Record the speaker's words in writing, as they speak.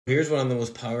Here's one of the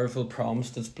most powerful prompts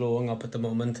that's blowing up at the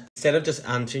moment. Instead of just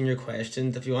answering your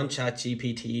questions, if you want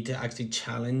ChatGPT to actually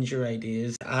challenge your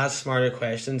ideas, ask smarter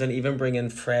questions, and even bring in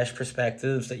fresh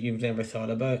perspectives that you've never thought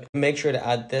about, make sure to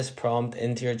add this prompt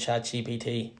into your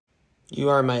ChatGPT. You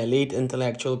are my elite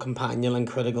intellectual companion and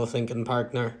critical thinking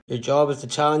partner. Your job is to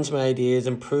challenge my ideas,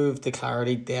 improve the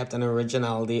clarity, depth and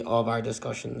originality of our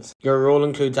discussions. Your role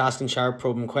includes asking sharp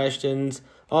probing questions,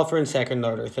 offering second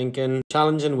order thinking,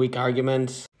 challenging weak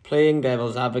arguments, playing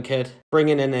devil's advocate,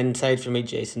 bringing in insight from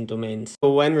adjacent domains. But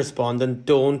when responding,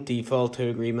 don't default to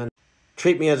agreement.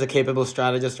 Treat me as a capable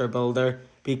strategist or builder.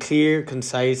 Be clear,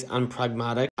 concise and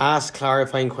pragmatic. Ask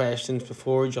clarifying questions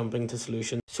before jumping to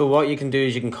solutions. So what you can do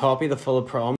is you can copy the full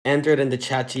prompt, enter it into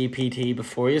ChatGPT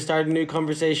before you start a new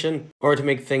conversation, or to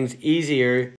make things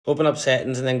easier, open up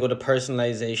settings and then go to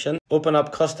personalization, open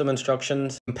up custom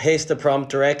instructions and paste the prompt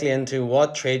directly into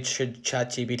what traits should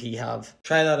ChatGPT have.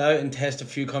 Try that out and test a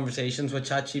few conversations with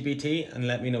ChatGPT and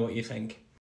let me know what you think.